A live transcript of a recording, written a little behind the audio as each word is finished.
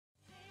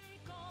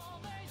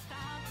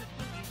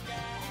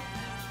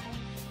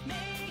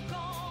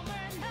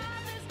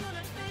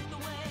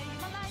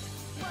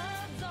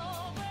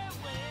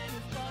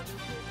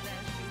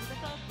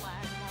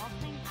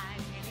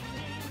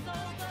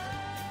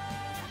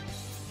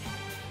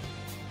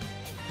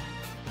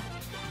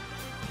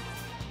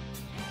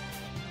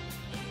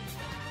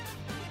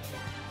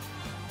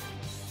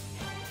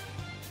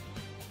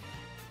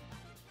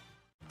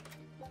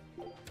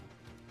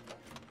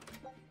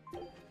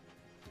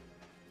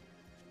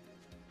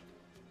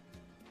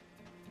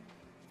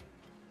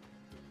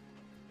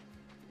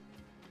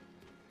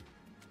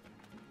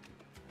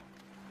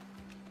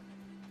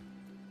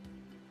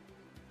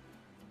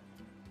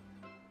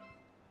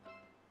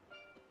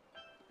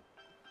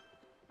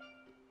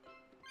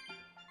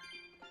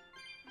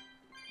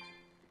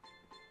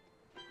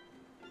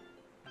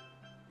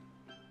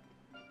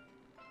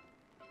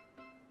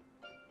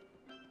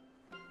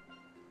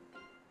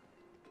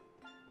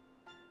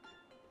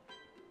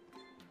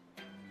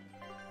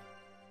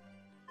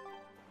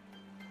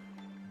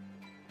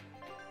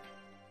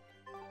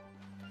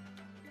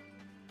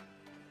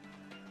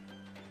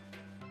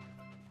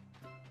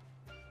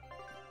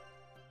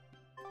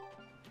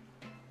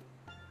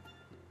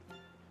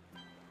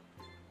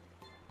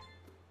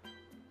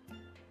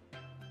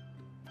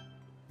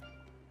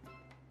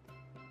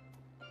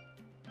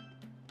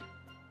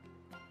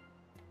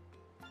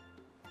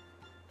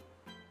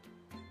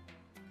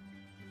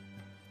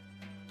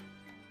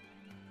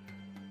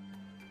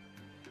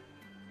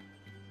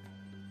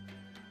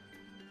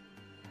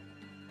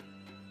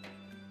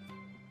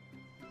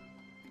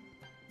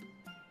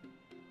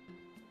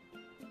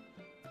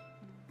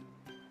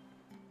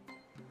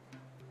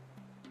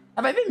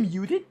Have I been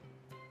muted?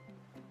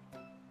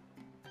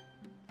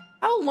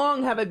 How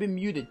long have I been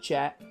muted,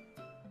 chat?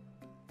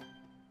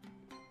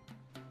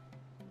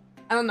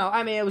 I don't know.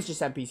 I mean, it was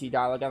just NPC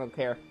dialogue. I don't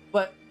care.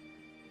 But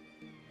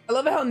I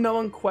love how no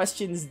one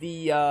questions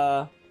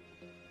the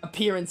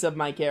appearance of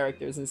my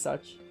characters and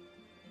such.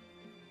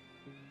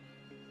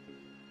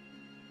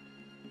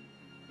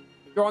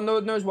 You're all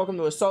Northerners, welcome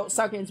to Assault.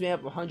 South Koreans made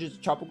up of hundreds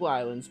of tropical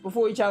islands.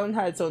 Before each island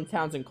had its own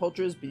towns and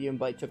cultures, BD and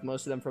Blight took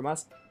most of them from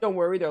us. Don't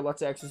worry, there are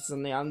lots of exorcists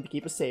on the island to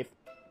keep us safe.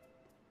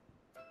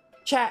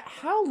 Chat,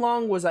 how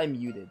long was I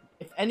muted?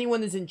 If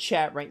anyone is in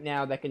chat right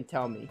now that can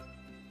tell me.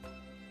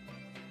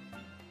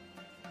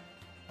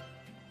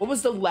 What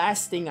was the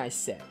last thing I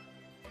said?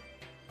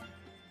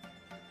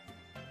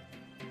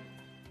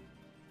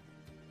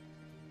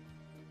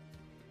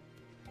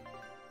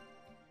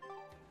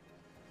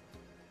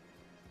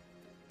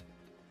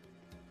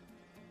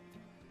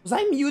 Was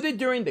I muted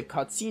during the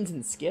cutscenes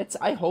and skits?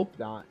 I hope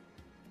not.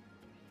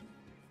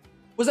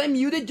 Was I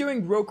muted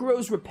during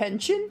Rokuro's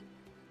repention?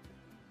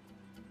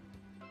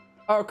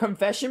 Or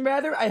confession,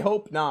 rather? I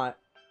hope not.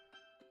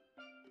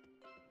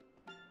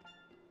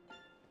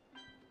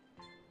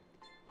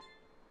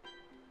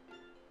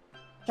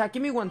 Chat,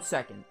 give me 1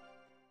 second.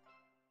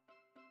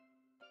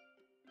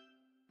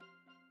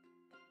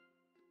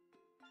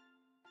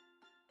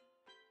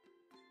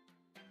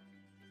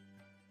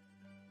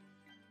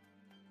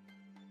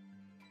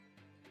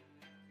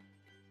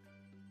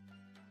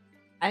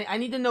 I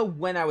need to know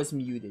when I was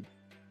muted.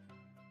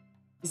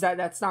 Because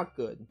that's not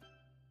good.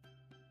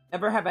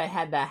 Never have I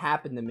had that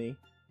happen to me.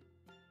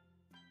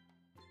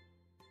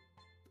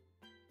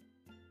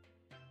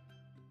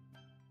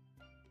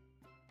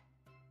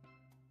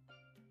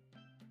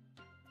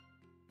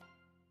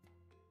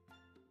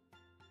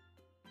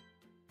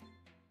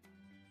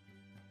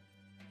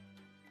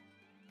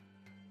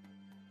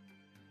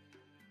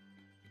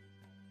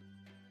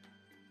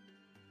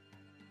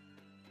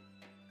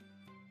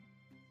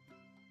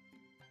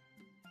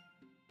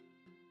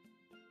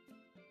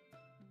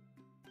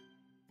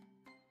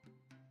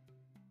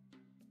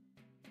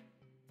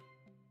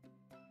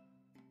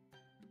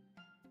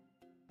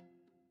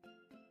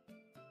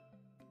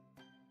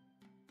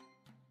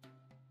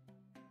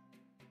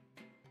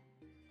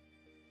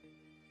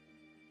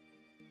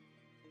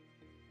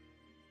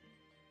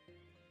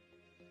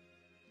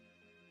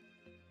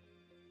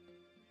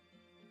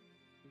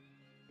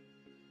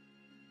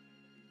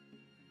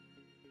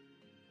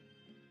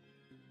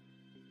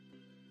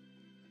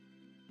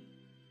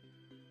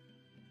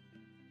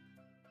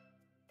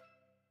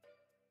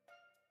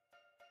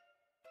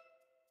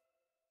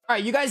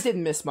 Alright, you guys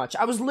didn't miss much.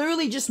 I was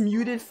literally just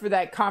muted for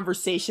that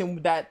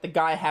conversation that the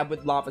guy had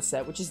with Lava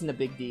Set, which isn't a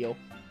big deal.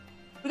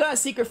 We got a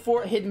secret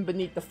fort hidden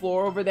beneath the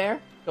floor over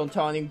there. Don't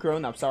tell any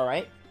grown-ups,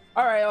 alright?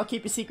 Alright, I'll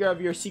keep a secret of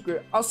your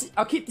secret.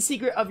 I'll keep the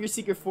secret of your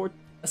secret fort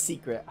a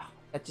secret. Oh,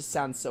 that just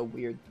sounds so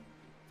weird.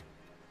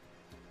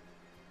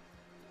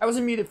 I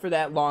wasn't muted for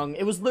that long.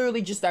 It was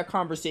literally just that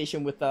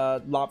conversation with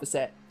Lava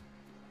Set.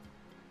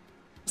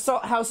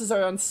 Salt houses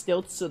are on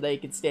stilts so they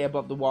can stay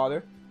above the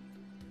water.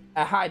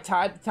 At high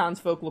tide, the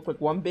townsfolk look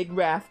like one big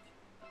raft.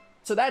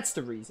 So that's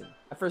the reason.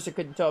 At first I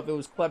couldn't tell if it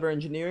was clever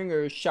engineering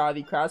or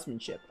shoddy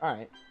craftsmanship.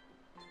 Alright.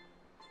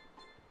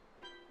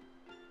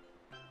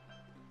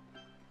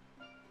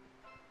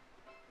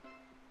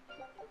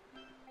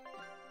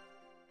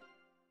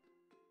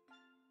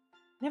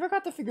 Never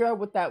got to figure out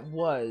what that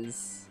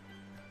was.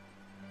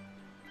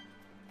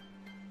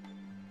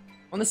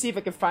 I want to see if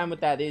I can find what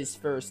that is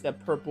first.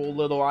 That purple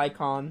little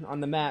icon on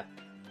the map.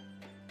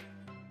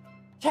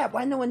 Chat,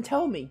 why no one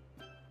tell me?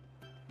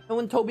 No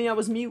one told me I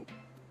was mute.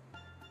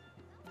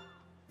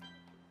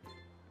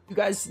 You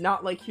guys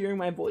not like hearing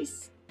my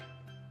voice?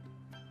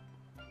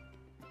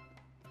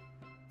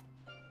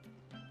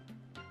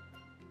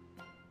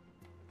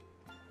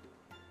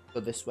 Go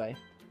this way.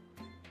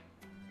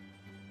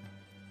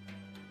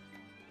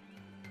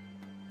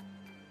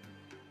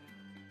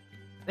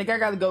 I think I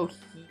gotta go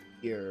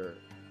here.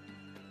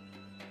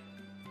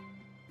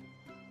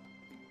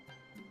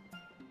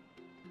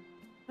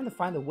 I'm trying to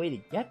find a way to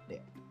get there.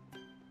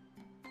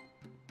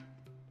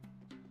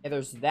 Yeah,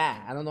 there's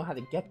that. I don't know how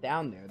to get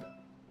down there, though.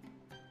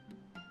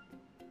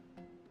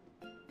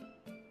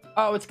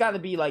 Oh, it's gotta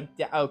be like...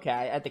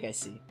 Okay, I think I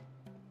see.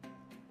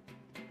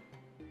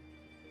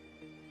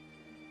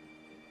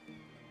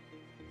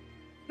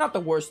 Not the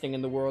worst thing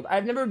in the world.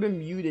 I've never been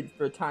muted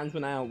for times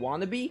when I don't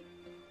want to be.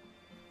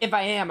 If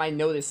I am, I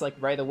notice, like,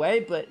 right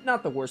away, but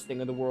not the worst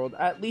thing in the world.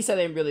 At least I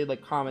didn't really,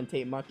 like,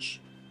 commentate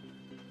much.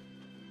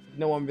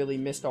 No one really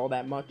missed all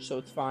that much, so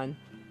it's fine.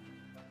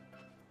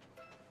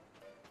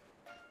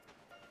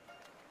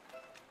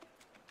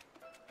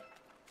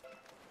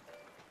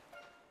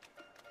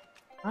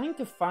 Trying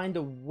to find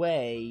a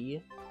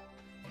way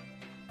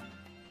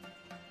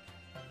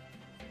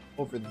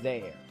over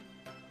there.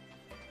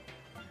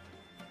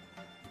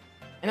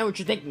 I know what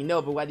you're thinking,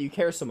 no, but why do you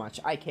care so much?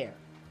 I care.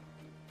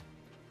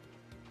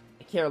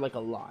 I care, like, a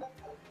lot.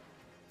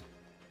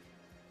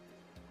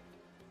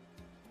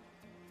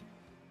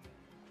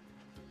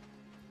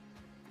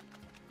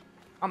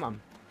 Come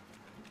on.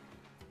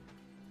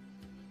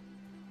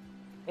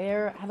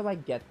 Air, how do I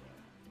get there?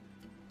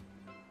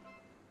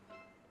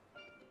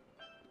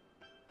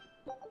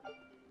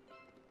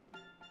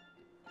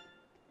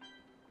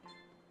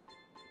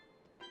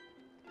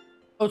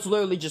 Oh, it's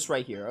literally just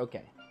right here.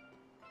 Okay.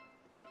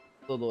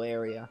 Little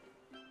area.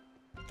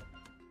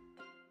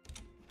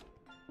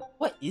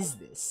 What is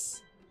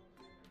this?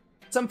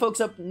 Some folks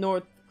up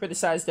north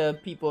criticize the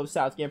people of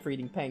Southgam for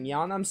eating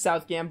Pangyan. I'm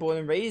Southgam born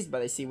and raised,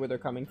 but I see where they're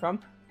coming from.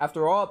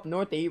 After all, up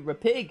north they eat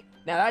rapig.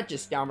 Now that's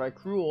just downright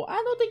cruel. I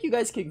don't think you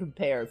guys can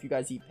compare if you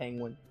guys eat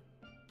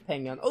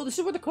Pangyan. Oh, this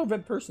is where the code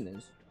red person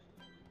is.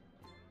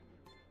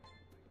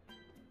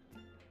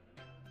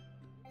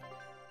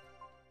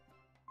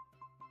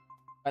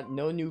 Got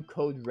no new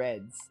code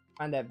reds.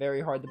 Find that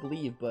very hard to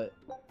believe, but...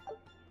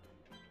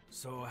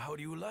 So how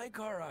do you like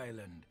our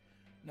island?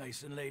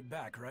 Nice and laid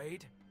back,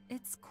 right?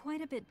 It's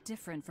quite a bit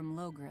different from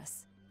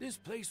Logris. This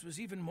place was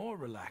even more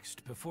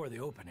relaxed before the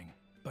opening.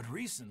 But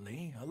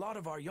recently, a lot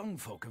of our young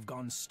folk have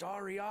gone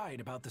starry-eyed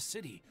about the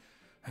city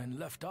and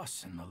left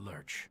us in the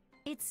lurch.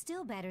 It's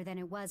still better than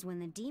it was when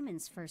the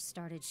demons first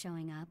started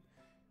showing up.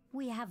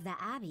 We have the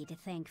Abbey to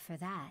thank for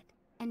that.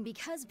 And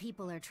because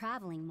people are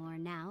traveling more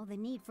now, the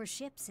need for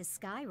ships has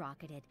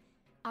skyrocketed.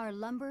 Our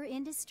lumber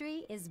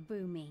industry is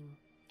booming.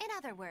 In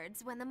other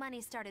words, when the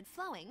money started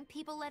flowing,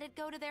 people let it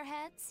go to their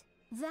heads?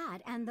 That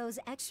and those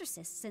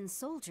exorcists and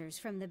soldiers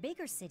from the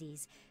bigger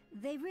cities,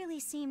 they really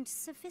seemed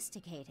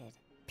sophisticated.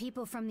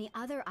 People from the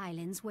other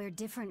islands wear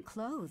different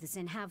clothes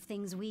and have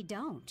things we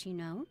don't, you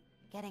know?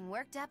 Getting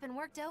worked up and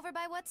worked over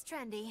by what's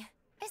trendy.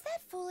 Is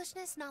that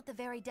foolishness not the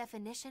very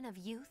definition of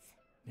youth?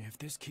 If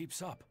this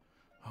keeps up,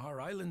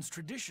 our island's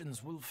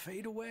traditions will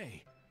fade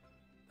away.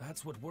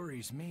 That's what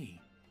worries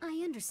me.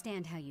 I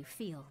understand how you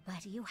feel,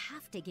 but you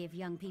have to give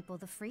young people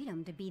the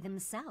freedom to be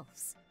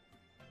themselves.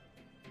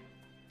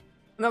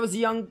 When I was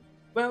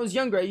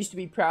younger, I used to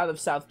be proud of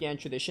Southgam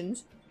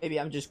traditions. Maybe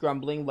I'm just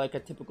grumbling like a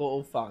typical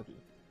old foggy.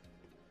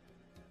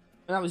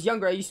 When I was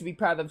younger, I used to be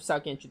proud of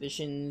Southgam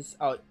traditions.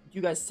 Oh,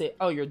 you guys say,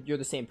 oh, you're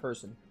the same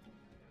person.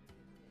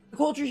 The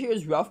culture here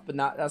is rough, but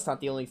that's not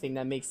the only thing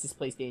that makes this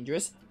place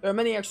dangerous. There are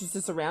many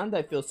exorcists around.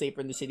 I feel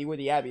safer in the city where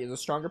the Abbey has a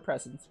stronger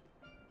presence.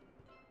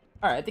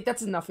 Alright, I think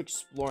that's enough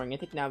exploring. I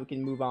think now we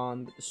can move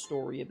on with the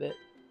story a bit.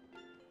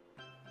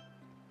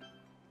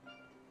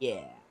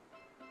 Yeah.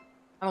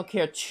 I don't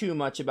care too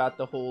much about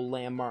the whole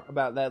landmark,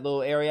 about that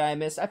little area I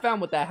missed. I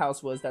found what that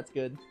house was, that's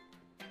good.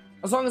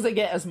 As long as I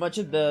get as much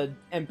of the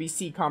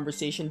NPC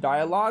conversation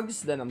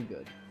dialogues, then I'm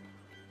good.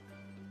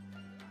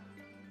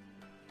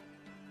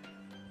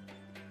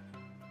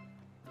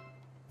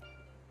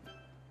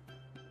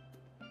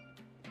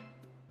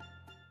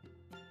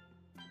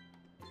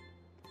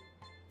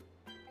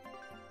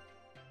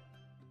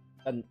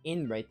 An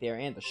inn right there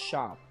and a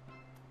shop.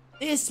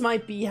 This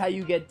might be how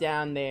you get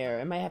down there.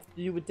 I might have to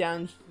do it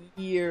down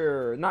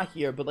here. Not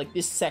here, but like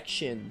this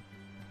section.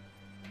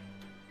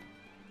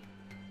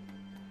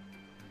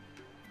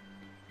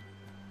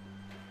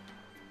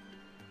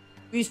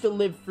 We used to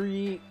live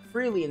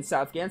freely in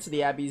Southgam, so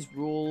the Abbey's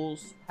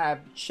rules have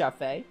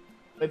chafé.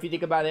 But if you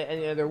think about it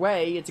any other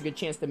way, it's a good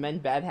chance to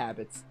mend bad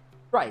habits.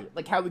 Right,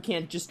 like how we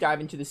can't just dive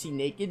into the sea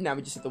naked, now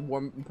we just have to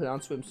warm and put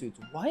on swimsuits.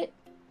 What?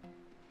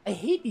 I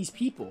hate these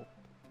people.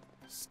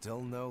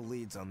 Still no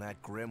leads on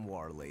that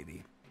grimoire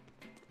lady.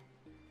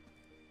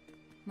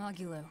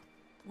 Mogulo,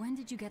 when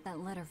did you get that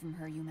letter from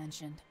her you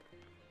mentioned?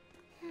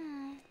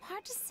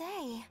 Hard to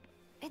say.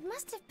 It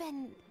must have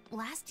been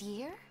last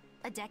year?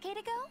 A decade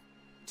ago?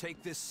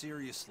 Take this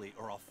seriously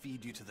or I'll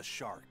feed you to the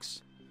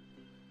sharks.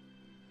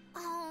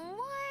 Oh,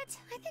 what?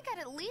 I think I'd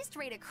at least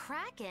rate a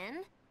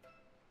kraken.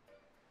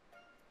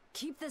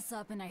 Keep this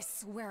up and I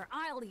swear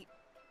I'll eat...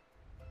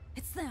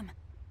 It's them!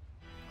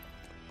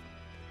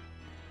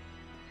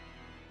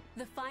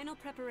 The final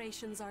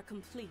preparations are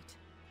complete.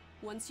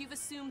 Once you've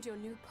assumed your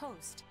new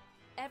post,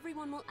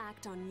 everyone will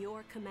act on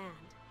your command.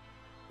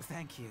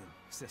 Thank you,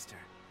 sister.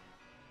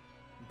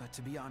 But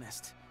to be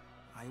honest,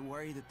 I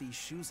worry that these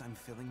shoes I'm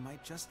filling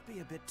might just be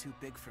a bit too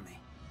big for me.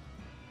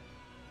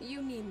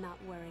 You need not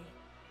worry.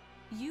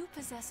 You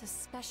possess a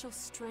special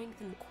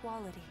strength and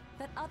quality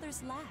that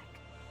others lack.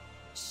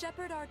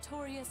 Shepherd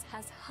Artorius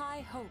has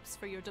high hopes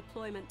for your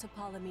deployment to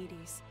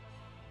Palamedes.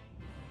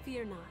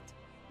 Fear not.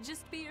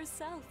 Just be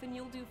yourself and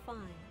you'll do fine.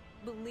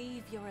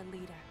 Believe you're a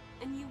leader,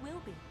 and you will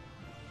be.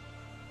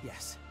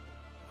 Yes,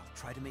 I'll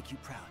try to make you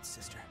proud,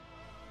 sister.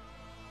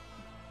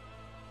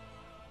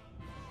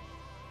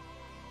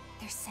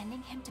 They're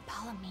sending him to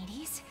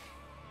Palamedes?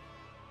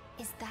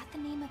 Is that the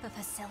name of a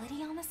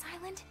facility on this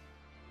island?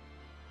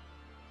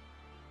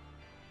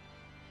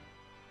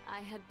 I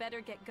had better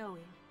get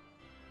going.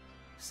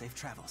 Safe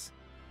travels.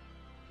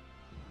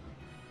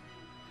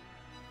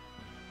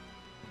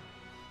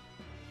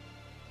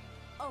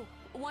 Oh,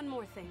 one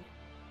more thing.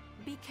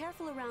 Be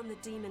careful around the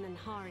demon in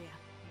Haria.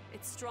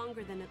 It's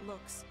stronger than it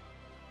looks.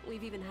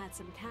 We've even had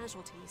some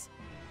casualties.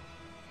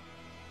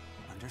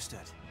 Understood.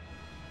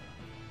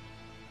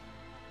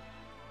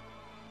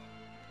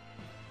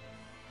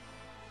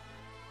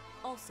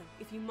 Also,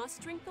 if you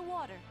must drink the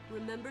water,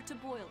 remember to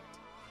boil it.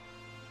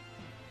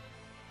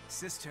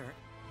 Sister,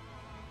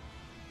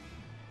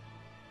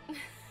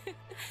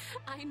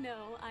 I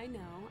know, I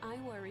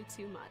worry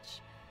too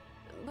much.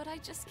 But I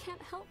just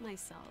can't help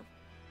myself.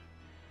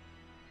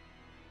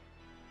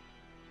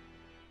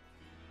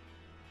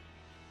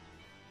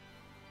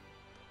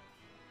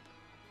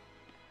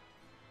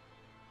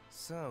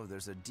 So,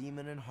 there's a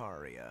demon in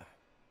Haria.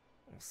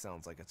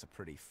 Sounds like it's a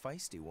pretty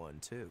feisty one,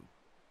 too.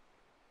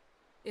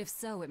 If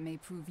so, it may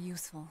prove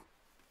useful.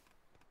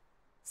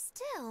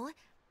 Still,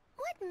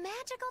 what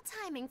magical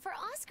timing for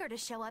Oscar to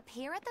show up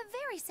here at the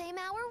very same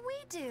hour we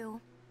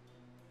do.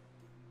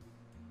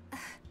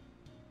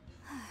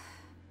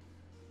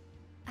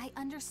 I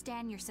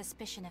understand your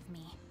suspicion of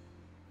me,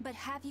 but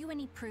have you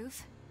any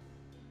proof?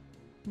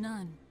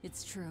 None,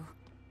 it's true.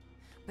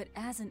 But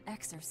as an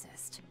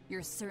exorcist,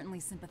 you're certainly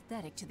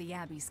sympathetic to the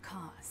Abbey's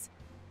cause.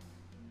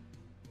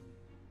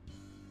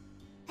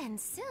 And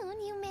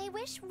soon you may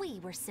wish we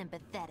were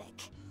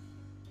sympathetic.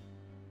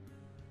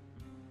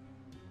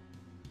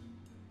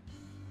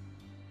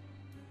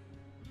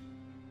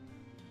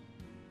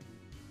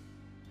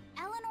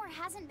 Eleanor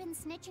hasn't been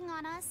snitching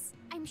on us.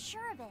 I'm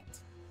sure of it.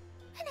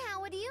 And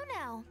how would you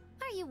know?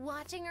 Are you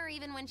watching her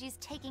even when she's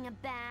taking a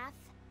bath?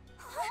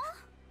 Huh?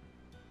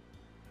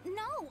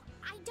 No,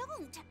 I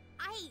don't.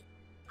 I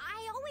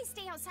always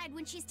stay outside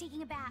when she's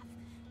taking a bath.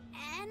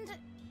 And...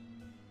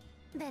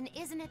 Then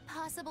isn't it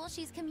possible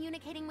she's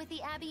communicating with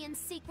the Abbey in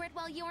secret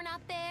while you're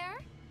not there?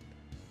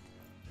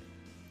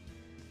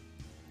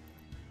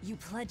 You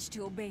pledged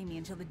to obey me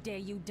until the day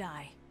you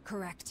die,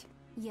 correct?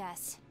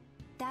 Yes,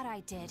 that I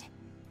did.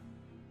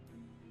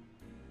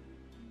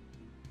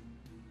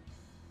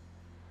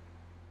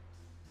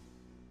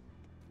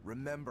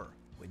 Remember,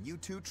 when you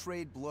two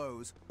trade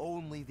blows,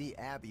 only the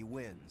Abbey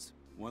wins.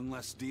 One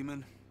less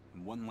demon,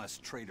 and one less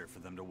traitor for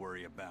them to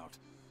worry about.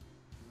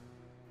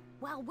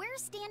 While we're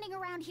standing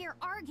around here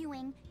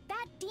arguing,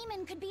 that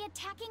demon could be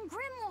attacking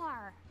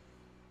Grimoire.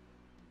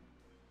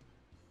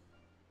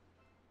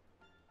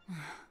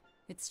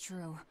 It's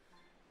true.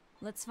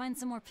 Let's find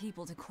some more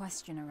people to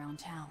question around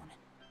town.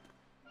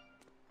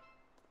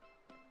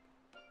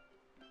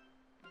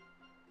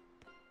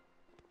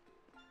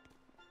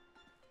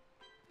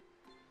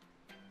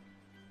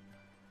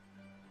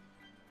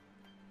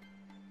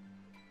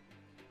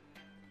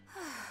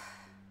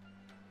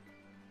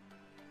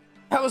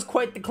 That was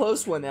quite the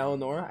close one,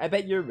 Eleanor. I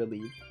bet you're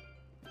relieved.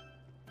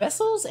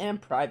 Vessels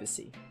and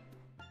privacy.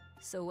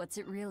 So what's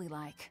it really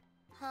like?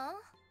 Huh?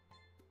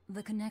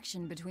 The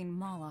connection between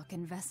Moloch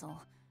and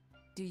Vessel.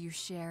 Do you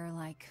share,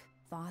 like,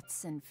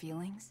 thoughts and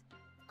feelings?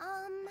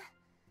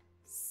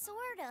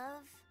 Sort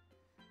of.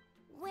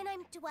 When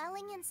I'm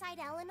dwelling inside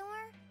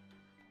Eleanor,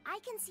 I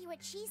can see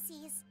what she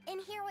sees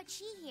and hear what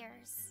she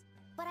hears.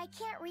 But I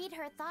can't read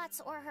her thoughts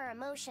or her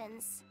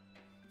emotions.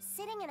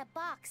 Sitting in a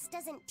box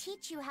doesn't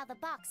teach you how the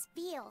box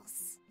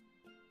feels.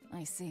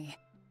 I see.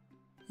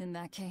 In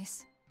that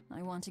case,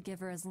 I want to give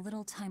her as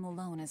little time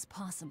alone as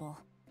possible.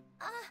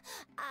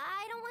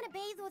 I don't want to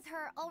bathe with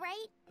her,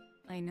 alright?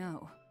 I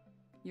know.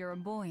 You're a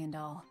boy and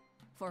all.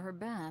 For her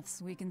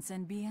baths, we can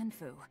send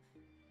Bienfu.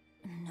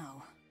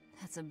 No,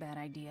 that's a bad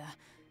idea.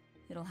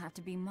 It'll have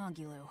to be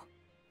Magulu,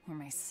 or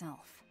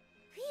myself.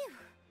 Phew.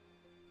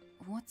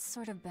 What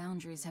sort of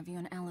boundaries have you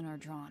and Eleanor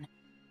drawn?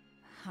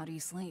 How do you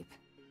sleep?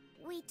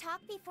 We talk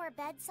before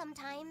bed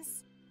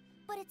sometimes,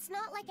 but it's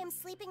not like I'm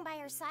sleeping by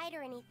her side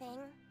or anything.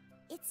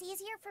 It's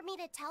easier for me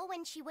to tell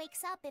when she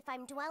wakes up if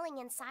I'm dwelling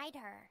inside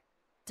her.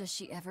 Does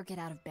she ever get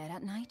out of bed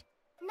at night?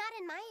 Not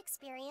in my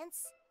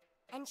experience.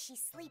 And she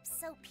sleeps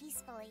so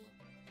peacefully.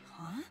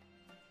 Huh?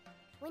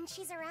 When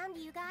she's around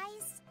you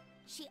guys,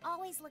 she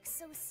always looks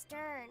so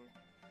stern.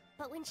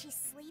 But when she's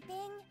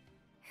sleeping,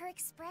 her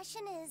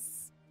expression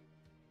is...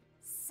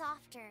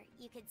 softer,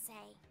 you could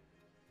say.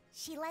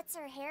 She lets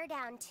her hair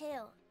down,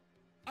 too.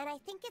 And I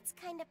think it's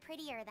kinda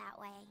prettier that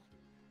way.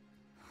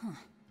 Huh.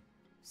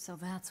 So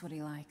that's what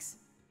he likes.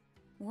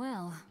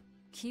 Well,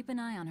 keep an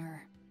eye on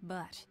her,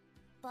 but...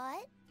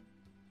 But?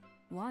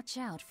 Watch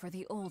out for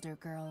the older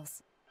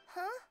girls.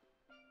 Huh?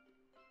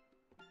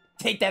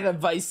 Take that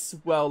advice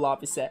well,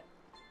 Lavisette.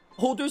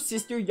 Older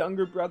sister,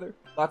 younger brother.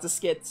 Lots of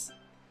skits.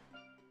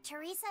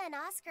 Teresa and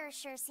Oscar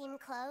sure seem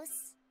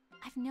close.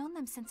 I've known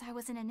them since I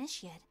was an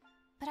initiate,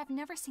 but I've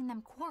never seen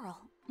them quarrel,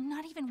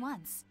 not even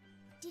once.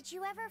 Did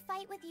you ever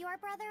fight with your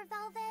brother,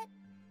 Velvet?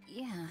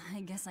 Yeah, I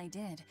guess I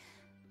did.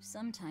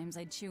 Sometimes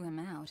I'd chew him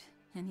out,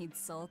 and he'd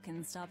sulk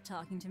and stop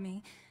talking to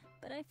me,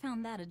 but I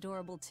found that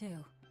adorable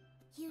too.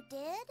 You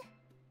did?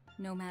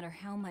 No matter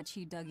how much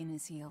he dug in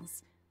his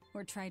heels,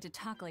 or tried to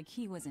talk like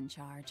he was in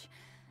charge,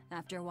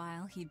 after a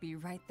while he'd be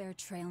right there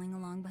trailing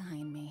along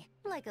behind me.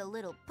 Like a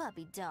little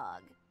puppy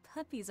dog.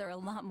 Puppies are a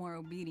lot more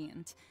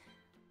obedient.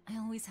 I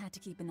always had to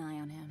keep an eye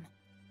on him.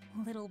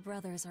 Little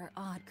brothers are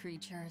odd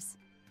creatures.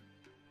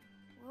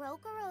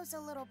 Rokuro's a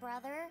little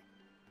brother.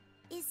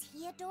 Is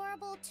he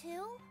adorable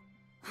too?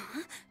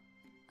 Huh?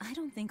 I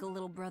don't think a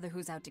little brother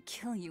who's out to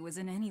kill you is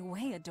in any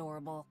way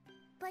adorable.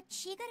 But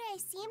Shigure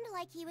seemed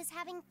like he was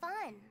having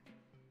fun.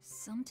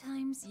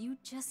 Sometimes you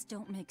just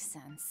don't make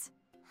sense.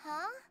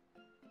 Huh?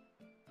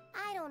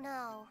 I don't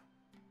know.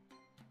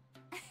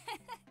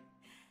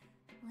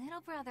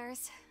 Little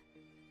brothers.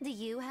 Do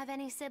you have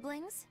any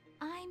siblings?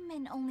 I'm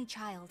an only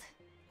child.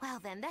 Well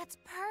then, that's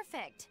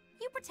perfect.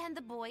 You pretend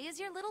the boy is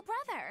your little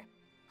brother.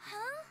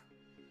 Huh?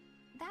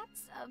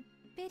 That's a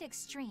bit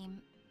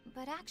extreme,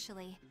 but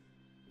actually,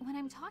 when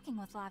I'm talking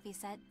with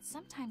Laphicet,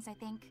 sometimes I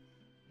think,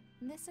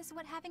 this is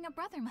what having a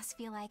brother must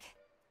feel like.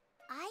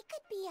 I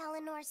could be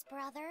Eleanor's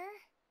brother.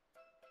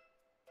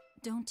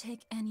 Don't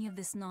take any of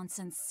this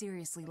nonsense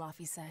seriously,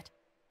 Laphicet.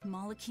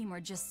 Malakim are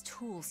just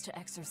tools to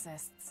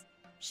exorcists.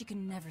 She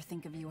can never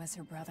think of you as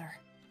her brother.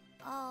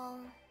 Oh,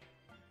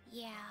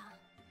 yeah.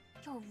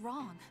 You're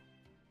wrong.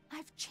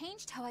 I've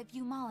changed how I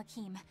view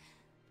Malakim.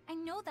 I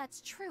know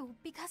that's true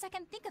because I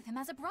can think of him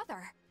as a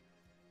brother.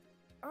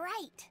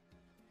 Right.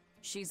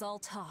 She's all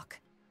talk.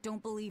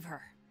 Don't believe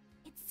her.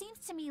 It seems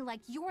to me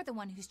like you're the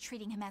one who's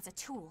treating him as a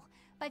tool,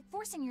 by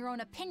forcing your own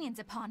opinions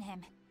upon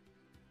him.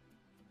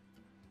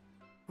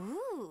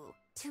 Ooh,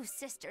 two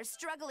sisters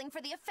struggling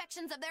for the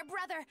affections of their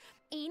brother.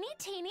 Eeny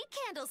teeny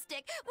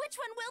candlestick, which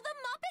one will the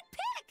Muppet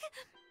pick?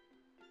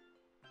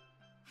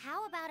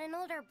 How about an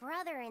older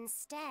brother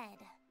instead?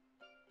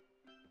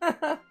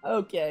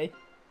 Okay.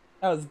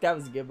 That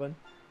was a good one.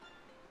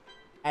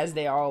 As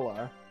they all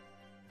are.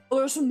 Oh,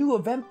 there's some new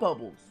event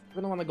bubbles. We're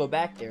gonna want to go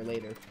back there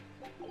later.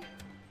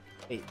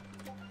 Wait.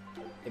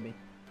 Give me.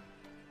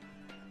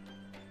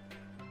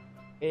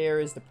 Here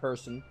is the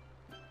person.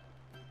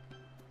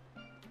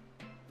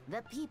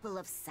 The people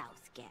of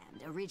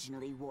Southgand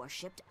originally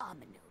worshipped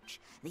Aminoch,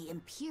 the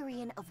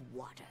Empyrean of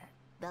Water.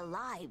 The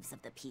lives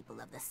of the people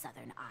of the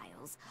Southern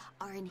Isles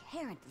are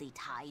inherently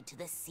tied to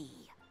the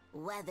sea.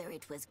 Whether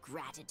it was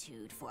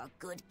gratitude for a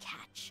good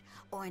catch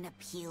or an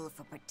appeal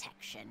for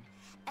protection,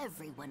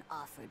 everyone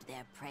offered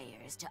their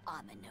prayers to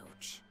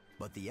Aminoch.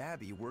 But the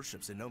Abbey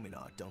worships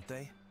Inominat, don't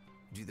they?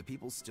 Do the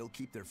people still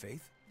keep their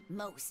faith?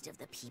 Most of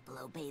the people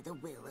obey the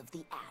will of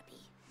the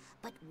Abbey,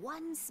 but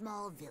one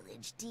small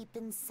village deep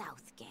in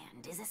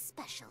Southgand is a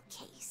special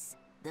case.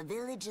 The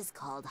village is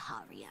called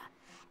Haria,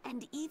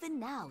 and even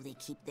now they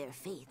keep their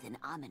faith in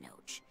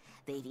Aminoch.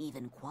 They've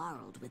even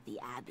quarreled with the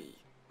Abbey.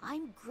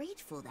 I'm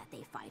grateful that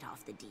they fight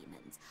off the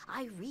demons.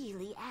 I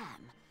really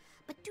am.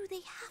 But do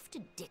they have to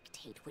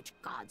dictate which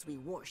gods we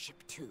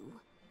worship too?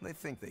 They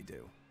think they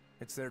do.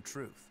 It's their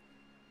truth.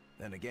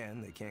 Then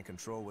again, they can't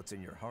control what's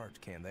in your heart,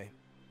 can they?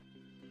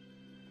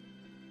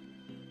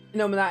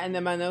 Nominat and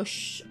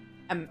Aminosh.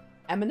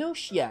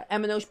 Aminosh? Yeah,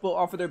 Aminosh both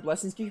offer their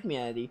blessings to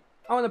humanity.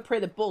 I want to pray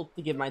to both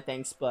to give my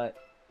thanks, but...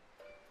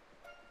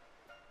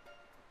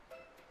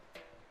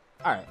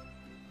 Alright.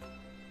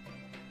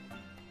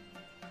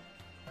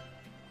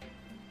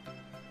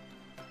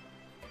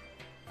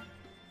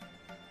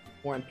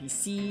 More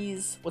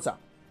NPCs. What's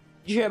up?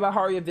 Did you hear about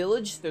Haria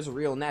Village? There's a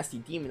real nasty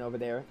demon over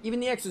there. Even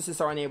the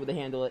exorcists aren't able to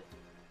handle it.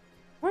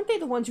 Weren't they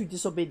the ones who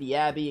disobeyed the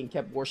Abbey and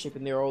kept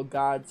worshipping their old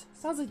gods?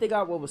 Sounds like they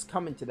got what was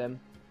coming to them.